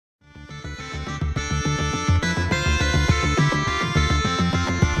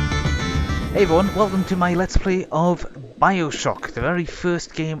Hey everyone, welcome to my Let's Play of Bioshock, the very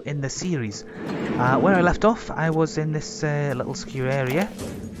first game in the series. Where I left off, I was in this little secure area.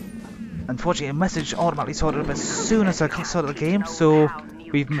 Unfortunately, a message automatically sorted up as soon as I started the game, so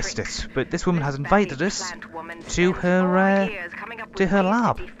we've missed it. But this woman has invited us to her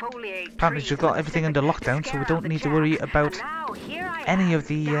lab. Apparently she's got everything under lockdown, so we don't need to worry about any of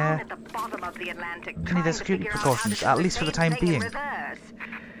the security precautions, at least for the time being.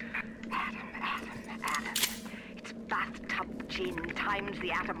 Times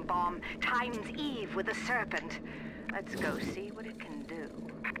the atom bomb, times Eve with a serpent. Let's go see what it can do.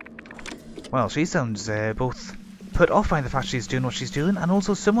 Well, she sounds both put off by the fact she's doing what she's doing and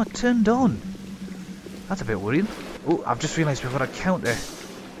also somewhat turned on. That's a bit worrying. Oh, I've just realised we've got a counter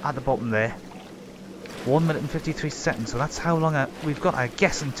at the bottom there. 1 minute and 53 seconds, so that's how long we've got, I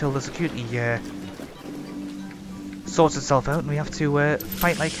guess, until the security sorts itself out and we have to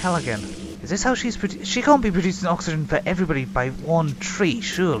fight like hell again. Is this how she's she can't be producing oxygen for everybody by one tree,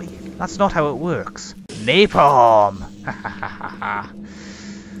 surely. That's not how it works. Napalm!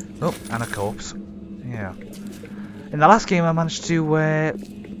 Oh, and a corpse. Yeah. In the last game I managed to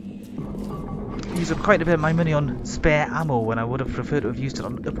use up quite a bit of my money on spare ammo when I would have preferred to have used it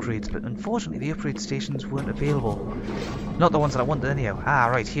on upgrades, but unfortunately the upgrade stations weren't available. Not the ones that I wanted anyhow. Ah,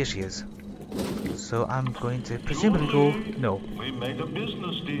 right, here she is. So I'm going to presumably go... No. We made a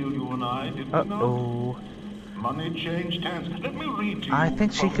business deal, you and I, didn't we not? Uh-oh. Money changed hands. Let me read to you. I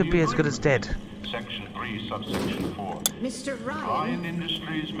think she could be as good as dead. Section 3, subsection 4. Mr. Ryan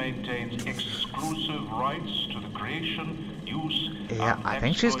Industries maintains exclusive rights to the creation, use, yeah, and I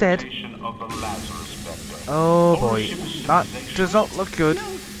think she's dead. of the Lazarus vector. Oh boy, that does not look good. No,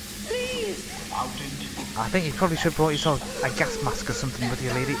 please. Without it, I think you probably should have brought yourself a gas mask or something with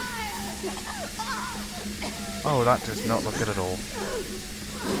you, lady. Oh, that does not look good at all.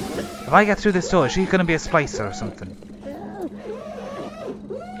 If I get through this door, is she going to be a splicer or something?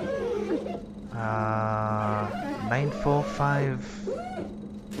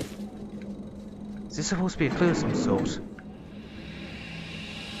 945... Is this supposed to be a clue of some sort?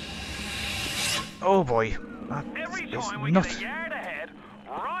 Oh boy, that is not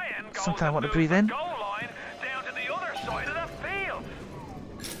something I want to breathe in.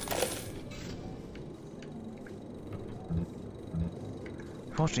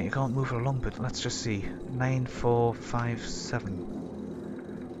 Fortunately, you can't move her along, but let's just see.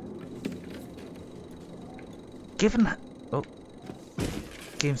 9457. Given... Oh.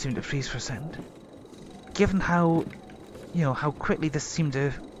 Game seemed to freeze for a second. Given how... You know, how quickly this seemed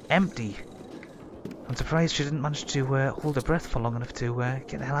to empty. I'm surprised she didn't manage to hold her breath for long enough to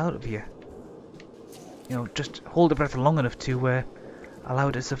get the hell out of here. You know, just hold her breath long enough to allow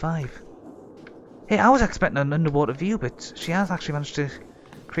her to survive. Hey, I was expecting an underwater view, but she has actually managed to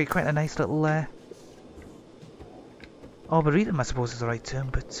create quite a nice little arboretum, I suppose is the right term,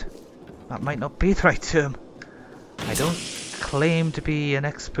 but that might not be the right term. I don't claim to be an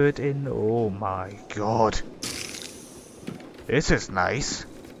expert in... Oh my god. This is nice.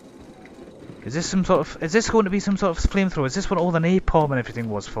 Is this some sort of... Is this going to be some sort of flamethrower? Is this what all the napalm and everything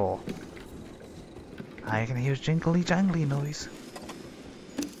was for? I can hear jingly jangly noise.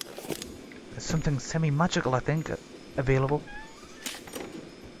 There's something semi-magical, I think, available.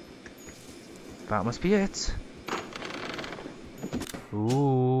 That must be it.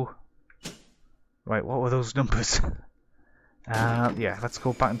 Ooh. Right, what were those numbers? Yeah, let's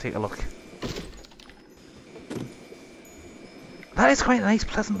go back and take a look. That is quite a nice,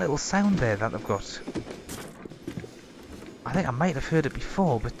 pleasant little sound there that I've got. I think I might have heard it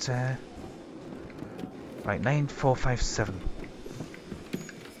before, but... Right, 9457.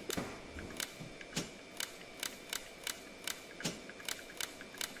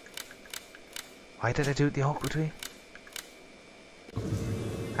 Why did I do it the awkward way?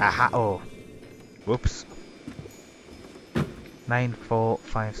 Aha, oh. Whoops.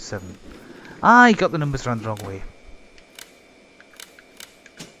 9457. I got the numbers round the wrong way.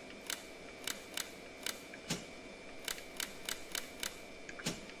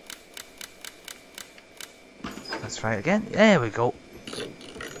 Let's try it again. There we go.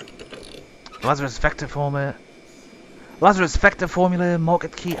 Lazarus Vector Formula,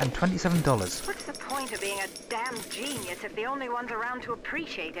 market key, and $27. What's the point of being a damn genius if the only ones around to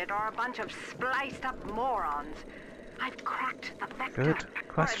appreciate it are a bunch of spliced up morons? I've cracked the vector. Good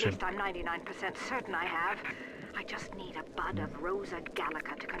question. Or at least I'm 99% certain I have. I just need a bud of Rosa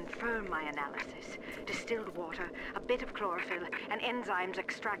Gallica to confirm my analysis. Distilled water, a bit of chlorophyll, and enzymes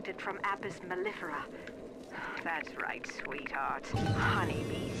extracted from Apis mellifera. That's right, sweetheart.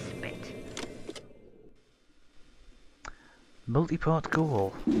 Honeybee spit. Multi-part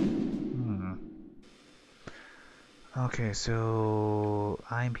goal. Okay, so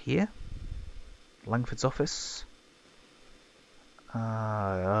I'm here. Langford's office.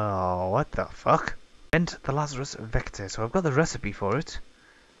 Oh, what the fuck? Invent the Lazarus Vector. So I've got the recipe for it.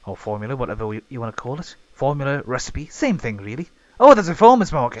 Or formula, whatever you want to call it. Formula, recipe, same thing really. Oh, there's a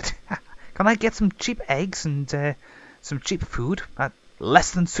farmer's market. Can I get some cheap eggs and some cheap food at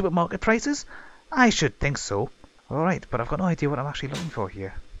less than supermarket prices? I should think so. Alright, but I've got no idea what I'm actually looking for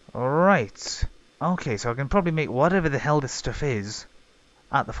here. Alright. Okay, so I can probably make whatever the hell this stuff is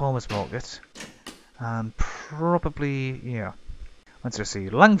at the farmer's market. And probably, yeah. Let's just see.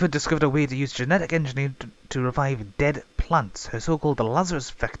 Langford discovered a way to use genetic engineering to revive dead plants. Her so-called Lazarus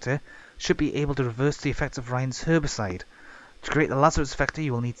Vector should be able to reverse the effects of Ryan's herbicide. To create the Lazarus Vector,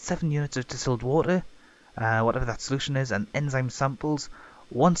 you will need 7 units of distilled water, whatever that solution is, and enzyme samples.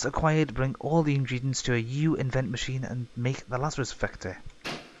 Once acquired, bring all the ingredients to a U-invent machine and make the Lazarus Vector.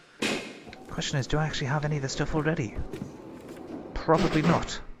 Question is, do I actually have any of the stuff already? Probably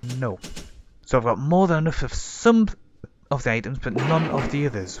not. No. So I've got more than enough of some of the items, but none of the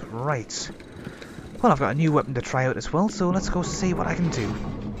others. Right. Well, I've got a new weapon to try out as well, so let's go see what I can do.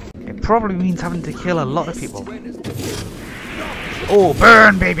 It probably means having to kill a lot of people. Oh,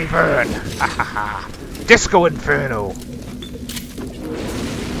 burn, baby, burn! Ha ha ha! Disco Inferno!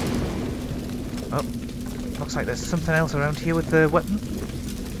 Oh, looks like there's something else around here with the weapon.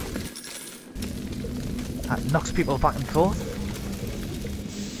 That knocks people back and forth.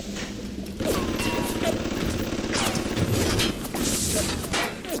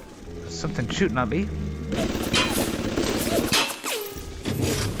 There's something shooting at me.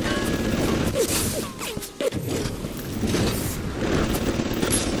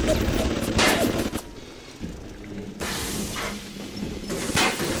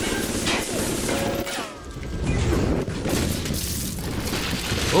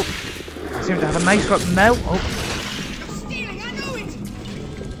 I seem to have a nice weapon now. Oh.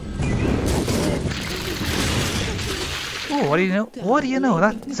 Oh, what do you know? What do you know?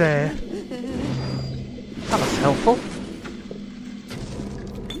 That was helpful.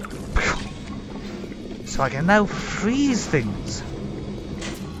 So I can now freeze things.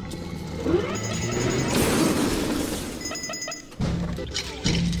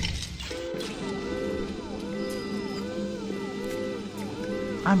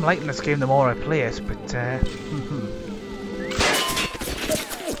 I'm liking this game the more I play it, but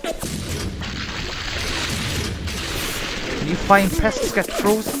Can you find pests get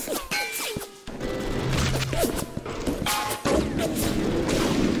frozen?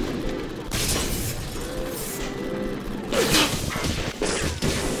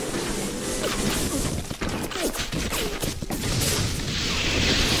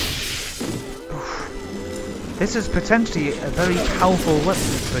 This is potentially a very powerful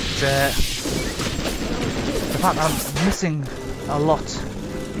weapon, but the fact that I'm missing a lot.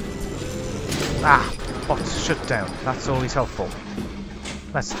 Ah, bots shut down. That's always helpful.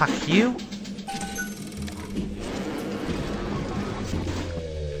 Let's hack you.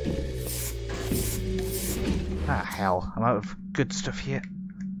 Ah, hell. I'm out of good stuff here.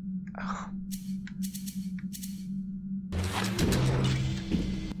 Ugh.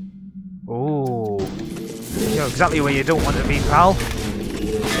 Oh. You're exactly where you don't want to be, pal.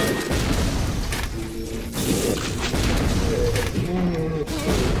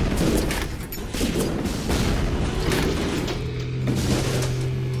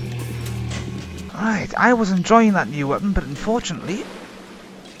 Right, I was enjoying that new weapon, but unfortunately,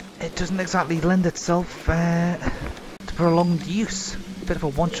 it doesn't exactly lend itself to prolonged use. A bit of a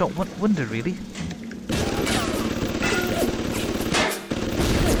one-shot wonder, really.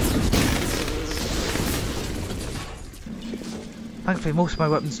 Thankfully, most of my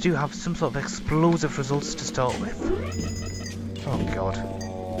weapons do have some sort of explosive results to start with. Oh god.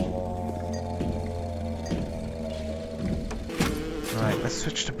 Right, let's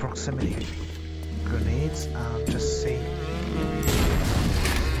switch to proximity grenades and just see.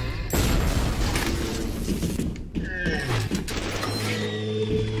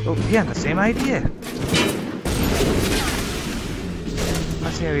 Oh, yeah, the same idea.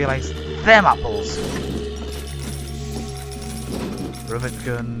 Let's see how you like them apples. Rivet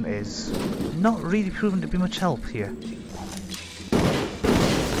gun is not really proven to be much help here.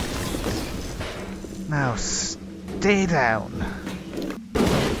 Now, stay down.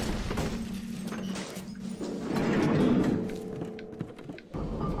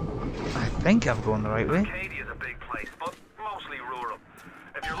 I think I'm going the right way. Arcadia is a big place, but mostly rural.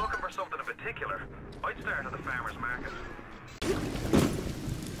 If you're looking for something in particular, I'd start at the farmer's market.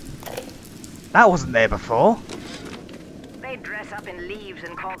 That wasn't there before. They dress up in leaves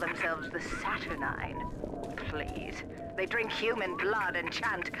and call themselves the Saturnine. fleas. They drink human blood and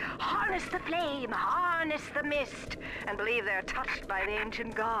chant, "Harness the flame, harness the mist," and believe they're touched by the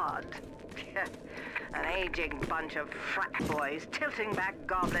ancient god. An aging bunch of frat boys tilting back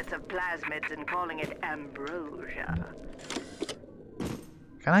goblets of plasmids and calling it ambrosia.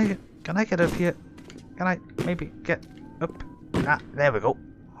 Can I get up here? Can I maybe get up? Ah, there we go.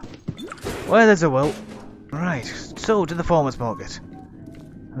 Well, there's a will. Right, so to the farmer's market.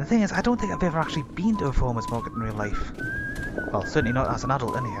 And the thing is, I don't think I've ever actually been to a farmer's market in real life. Well, certainly not as an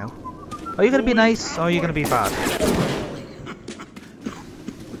adult anyhow. Are you going to be nice, or are you going to be bad?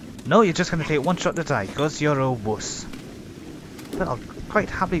 No, you're just going to take one shot to die, because you're a wuss. But I'll quite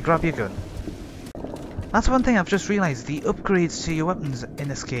happily grab your gun. That's one thing I've just realised, the upgrades to your weapons in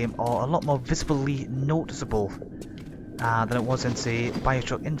this game are a lot more visibly noticeable than it was in, say,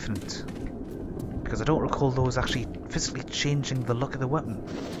 Bioshock Infinite. Because I don't recall those actually physically changing the look of the weapon.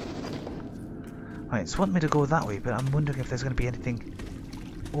 Right, it's wanting me to go that way, but I'm wondering if there's going to be anything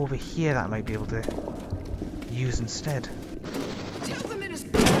over here that I might be able to use instead.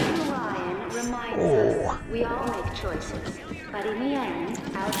 Ryan reminds us we all make choices, but in the end,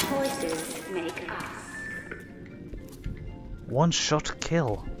 our choices make us. One shot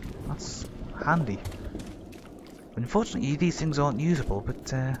kill. That's handy. Unfortunately, these things aren't usable,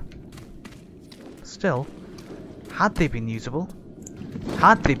 but still, had they been usable,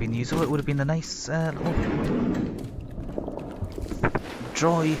 it would have been a nice little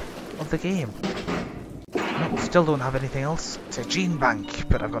joy of the game. No, still don't have anything else. It's a gene bank,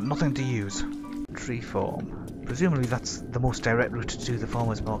 but I've got nothing to use. Tree farm. Presumably that's the most direct route to the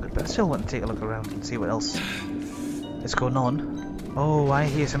farmer's market, but I still want to take a look around and see what else is going on. Oh, I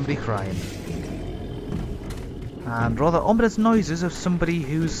hear somebody crying. And rather ominous noises of somebody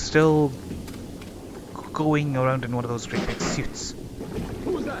who's still going around in one of those great big suits.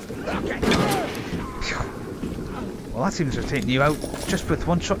 Well, that seems to have taken you out just with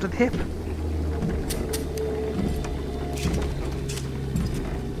one shot to the hip.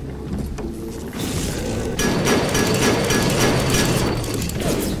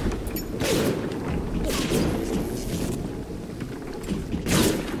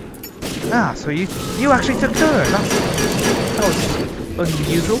 Ah, so you actually took her. That was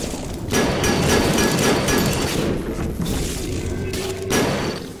unusual.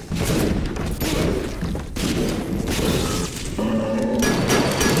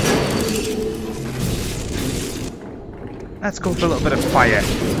 Let's go for a little bit of fire.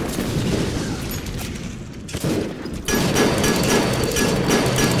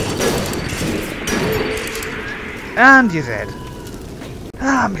 And you're dead.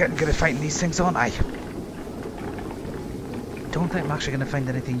 Ah, I'm getting good at fighting these things, aren't I? Don't think I'm actually going to find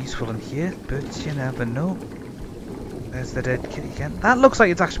anything useful in here, but you never know. There's the dead kitty again. That looks like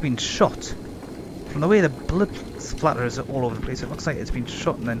it's actually been shot. From the way the blood splatters all over the place, it looks like it's been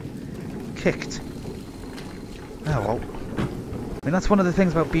shot and then kicked. Oh well. I mean, that's one of the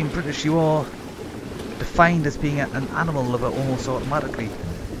things about being British. You are defined as being an animal lover almost automatically.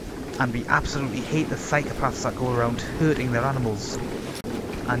 And we absolutely hate the psychopaths that go around hurting their animals.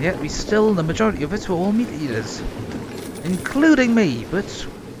 And yet we still, the majority of us, were all meat eaters. Including me, but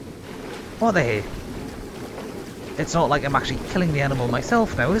what the hey? It's not like I'm actually killing the animal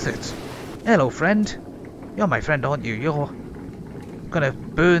myself now, is it? Hello, friend. You're my friend, aren't you? You're gonna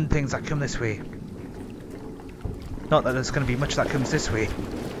burn things that come this way. Not that there's gonna be much that comes this way.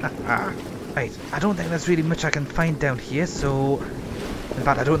 Right, I don't think there's really much I can find down here, so... In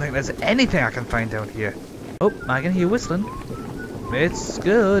fact, I don't think there's anything I can find down here. Oh, I can hear whistling. It's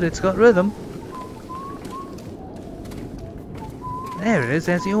good, it's got rhythm. There it is,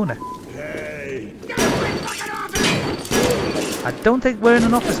 there's the owner. Hey! I don't think we're in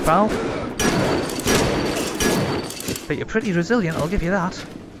an office, pal. But you're pretty resilient, I'll give you that.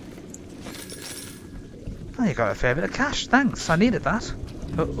 Oh, you got a fair bit of cash, thanks, I needed that.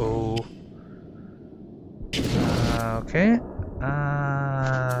 Uh-oh. Okay.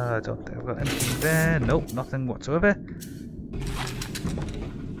 I don't think I've got anything there. Nope, nothing whatsoever.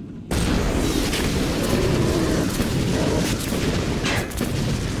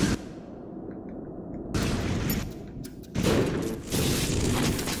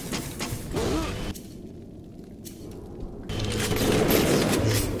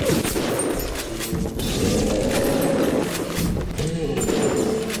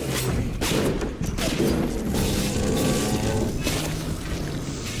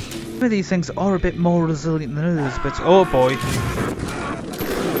 Some of these things are a bit more resilient than others, but oh boy.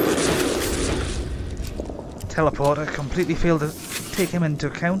 Teleporter completely failed to take him into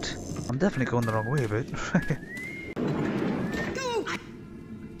account. I'm definitely going the wrong way, but... Go!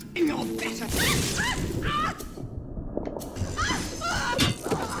 You're better!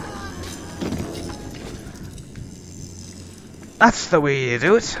 That's the way you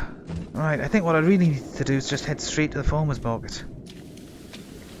do it. Right, I think what I really need to do is just head straight to the farmer's market.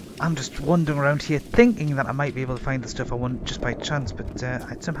 I'm just wandering around here thinking that I might be able to find the stuff I want just by chance, but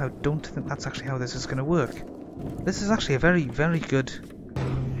I somehow don't think that's actually how this is going to work. This is actually a very, very good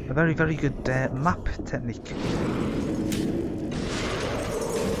map technique.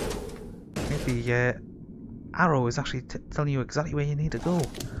 The arrow is actually telling you exactly where you need to go.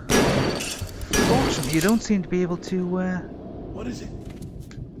 Fortunately, you don't seem to be able to. What is it?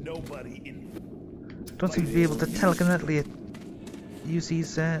 Nobody in. Don't seem to be able to telekinetically use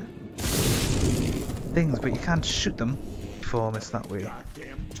these things, but you can't shoot them. Form it's that way.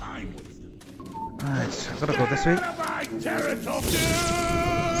 Goddamn time wasted. Right, I've got to go this way.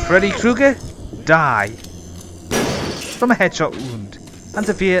 Freddy Krueger, die from a headshot wound and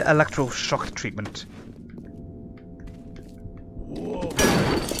severe electroshock treatment. Whoa.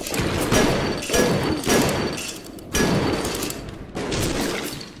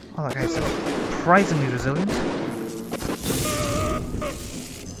 Oh, that guy's surprisingly resilient.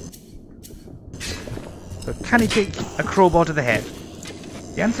 But can he take a crowbar to the head?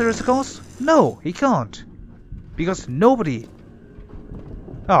 The answer is, of course, no, he can't. Because nobody...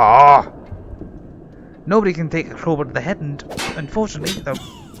 Nobody can take a crowbar to the head, and unfortunately, the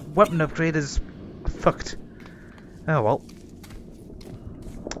weapon upgrade is fucked. Oh well.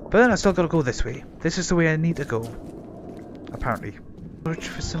 But I still gotta go this way. This is the way I need to go. Apparently. Storage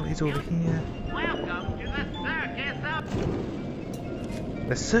facilities over here. Welcome to the Circus of Value.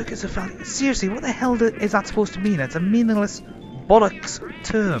 The Circus of Value. Seriously, what the hell is that supposed to mean? It's a meaningless bollocks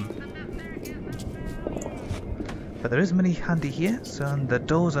term. But there is money handy here, so and the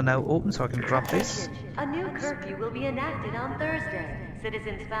doors are now open, so I can grab this. A new curfew will be enacted on Thursday.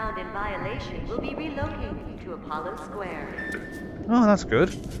 Citizens found in violation will be relocated to Apollo Square. Oh, that's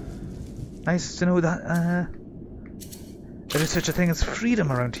good. Nice to know that there is such a thing as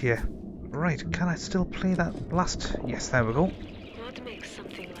freedom around here. Right, can I still play that last? Yes, there we go. What makes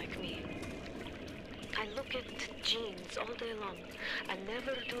something like me? I look at genes all day long, and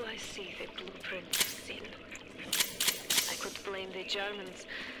never do I see the blueprint of sin. I could blame the Germans,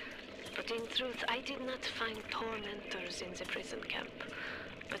 but in truth I did not find tormentors in the prison camp,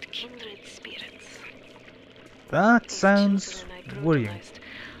 but kindred spirits. That These sounds children I worrying. brutalized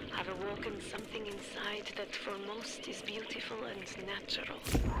have awoken something inside that for most is beautiful and natural,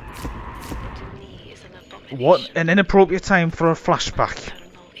 but to me is an abomination. What an inappropriate time for a flashback.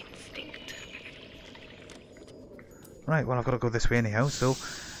 Maternal instinct. Right, well I've got to go this way anyhow, so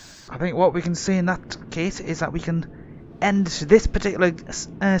I think what we can say in that case is that we can end this particular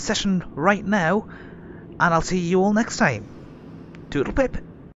session right now, and I'll see you all next time. Toodle pip.